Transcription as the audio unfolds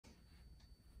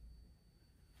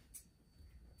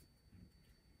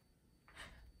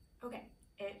Okay,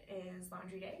 it is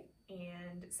laundry day,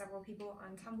 and several people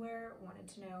on Tumblr wanted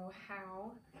to know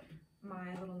how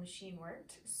my little machine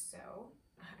worked, so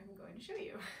I'm going to show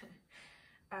you.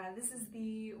 This is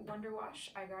the Wonderwash.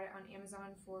 I got it on Amazon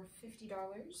for $50.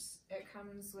 It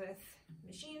comes with a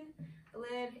machine, a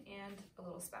lid, and a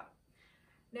little spout.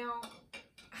 Now,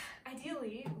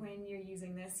 ideally, when you're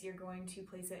using this, you're going to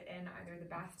place it in either the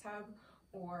bathtub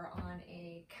or on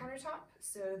a countertop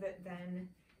so that then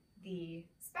the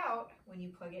spout, when you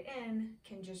plug it in,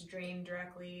 can just drain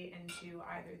directly into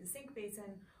either the sink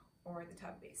basin or the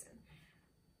tub basin.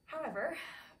 However,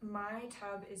 my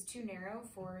tub is too narrow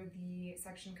for the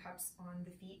suction cups on the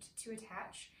feet to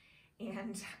attach,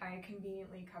 and I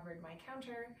conveniently covered my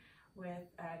counter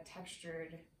with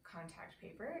textured contact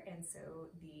paper, and so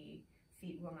the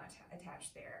feet will not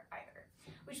attach there either.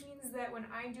 Which means that when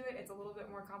I do it, it's a little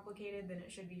bit more complicated than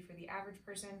it should be for the average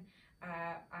person.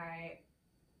 I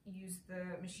use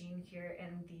the machine here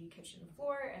in the kitchen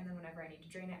floor, and then whenever I need to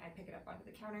drain it, I pick it up onto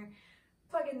the counter,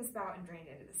 plug in the spout, and drain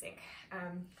it into the sink.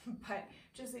 But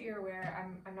just so you're aware,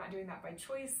 I'm not doing that by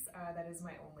choice. That is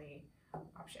my only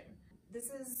option. This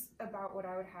is about what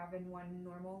I would have in one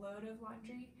normal load of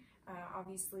laundry.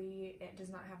 Obviously, it does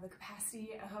not have the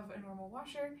capacity of a normal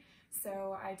washer,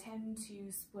 so I tend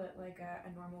to split like a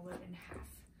normal load in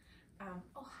half.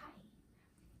 Oh, hi.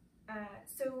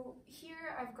 So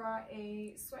here I've got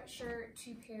a sweatshirt,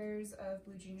 2 pairs of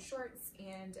blue jean shorts,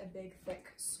 and a big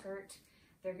thick skirt.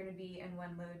 They're going to be in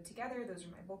one load together. Those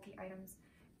are my bulky items.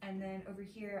 And then over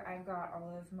here I've got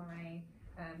all of my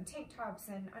tank tops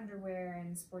and underwear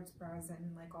and sports bras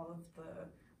and like all of the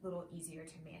little easier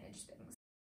to manage things.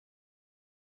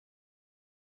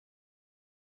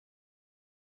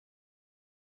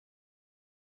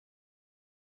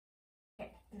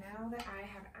 Okay, now that I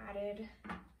have added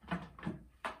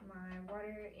my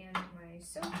water and my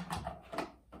soap,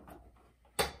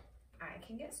 I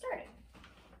can get started.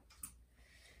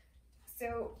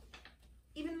 So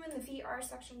even when the feet are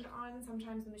suctioned on,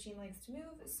 sometimes the machine likes to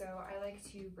move, so I like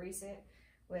to brace it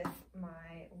with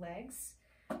my legs.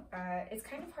 It's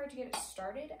kind of hard to get it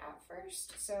started at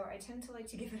first, so I tend to like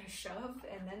to give it a shove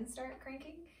and then start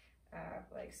cranking,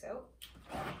 like so.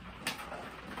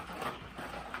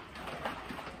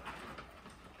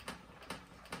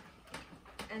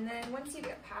 And then once you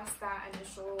get past that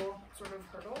initial sort of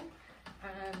hurdle,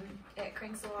 it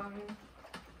cranks along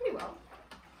pretty well.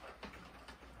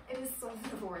 It is still a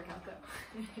bit of a workout though.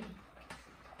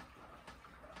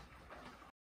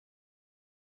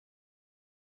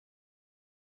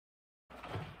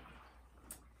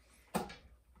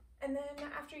 And then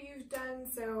after you've done,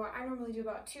 so I normally do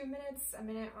about 2 minutes, a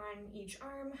minute on each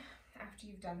arm. After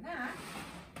you've done that,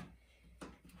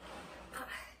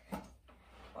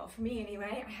 well, for me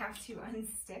anyway, I have to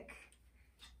unstick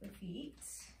the feet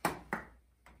and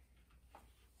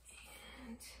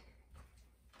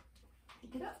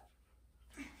pick it up,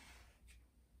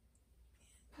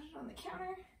 put it on the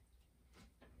counter.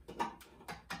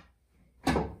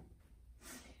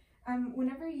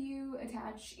 Whenever you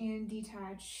attach and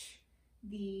detach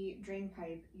the drain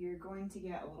pipe, you're going to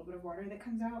get a little bit of water that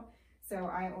comes out, so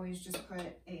I always just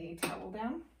put a towel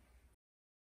down.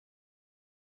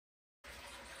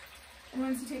 And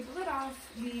once you take the lid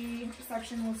off, the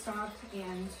suction will stop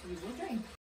and you will drain.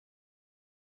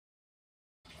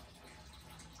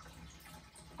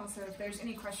 Also, if there's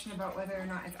any question about whether or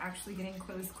not it's actually getting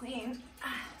clothes clean,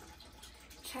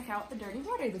 check out the dirty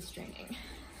water that's draining.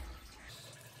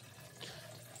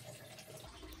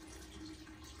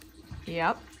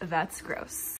 Yep, that's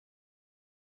gross.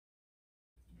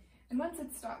 And once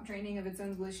it's stopped draining of its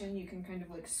own volition, you can kind of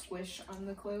like squish on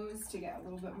the clothes to get a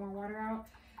little bit more water out.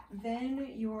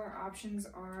 Then your options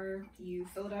are you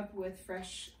fill it up with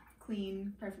fresh,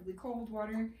 clean, preferably cold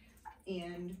water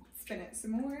and spin it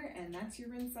some more, and that's your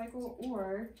rinse cycle,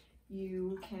 or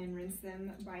you can rinse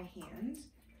them by hand.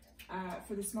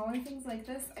 For the smaller things like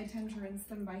this, I tend to rinse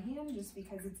them by hand just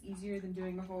because it's easier than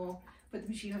doing the whole put the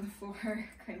machine on the floor,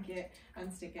 crank it,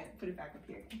 unstick it, put it back up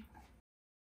here again.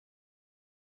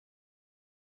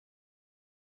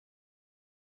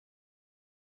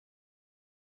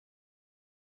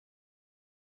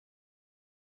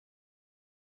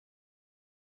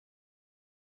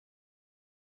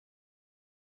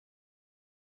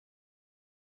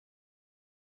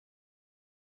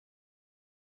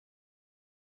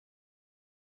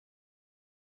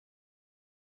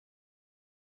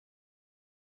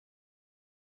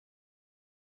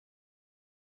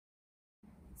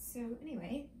 So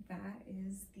anyway, that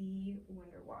is the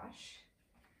Wonderwash.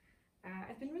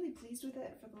 I've been really pleased with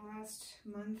it for the last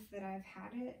month that I've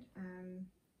had it.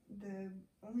 The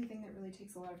only thing that really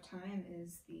takes a lot of time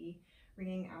is the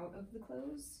wringing out of the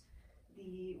clothes.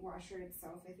 The washer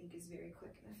itself, I think, is very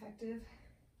quick and effective.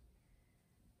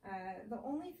 The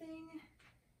only thing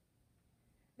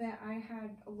that I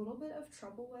had a little bit of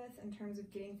trouble with in terms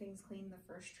of getting things clean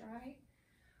the first try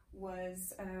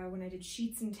was when I did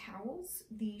sheets and towels.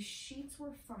 The sheets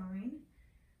were fine,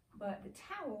 but the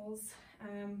towels,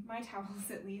 my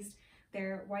towels at least,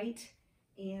 they're white,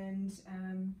 and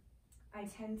I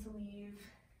tend to leave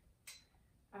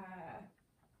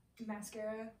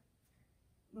mascara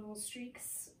little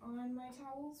streaks on my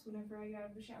towels whenever I get out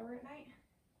of the shower at night.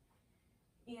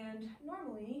 And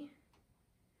normally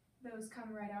those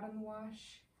come right out in the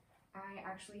wash. I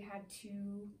actually had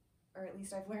to, or at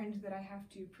least I've learned that I have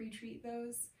to pre-treat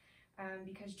those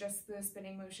because just the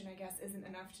spinning motion, I guess, isn't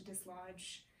enough to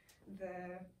dislodge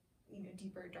the, you know,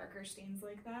 deeper, darker stains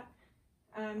like that.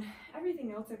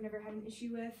 Everything else I've never had an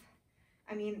issue with.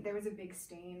 I mean, there was a big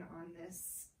stain on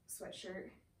this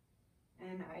sweatshirt,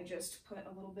 and I just put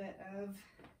a little bit of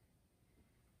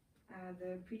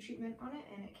the pre-treatment on it,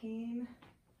 and it came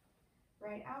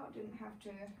right out. Didn't have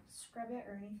to scrub it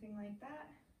or anything like that.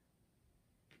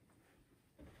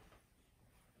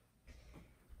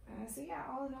 So yeah,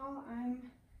 all in all,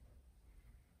 I'm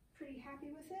pretty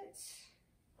happy with it.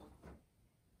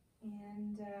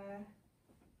 And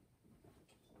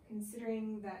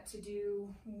considering that to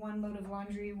do one load of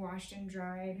laundry washed and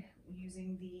dried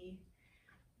using the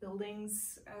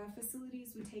building's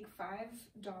facilities would take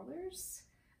 $5,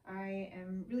 I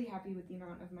am really happy with the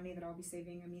amount of money that I'll be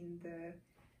saving. I mean, the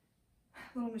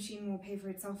little machine will pay for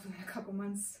itself in a couple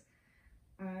months.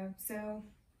 So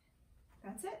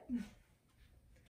that's it.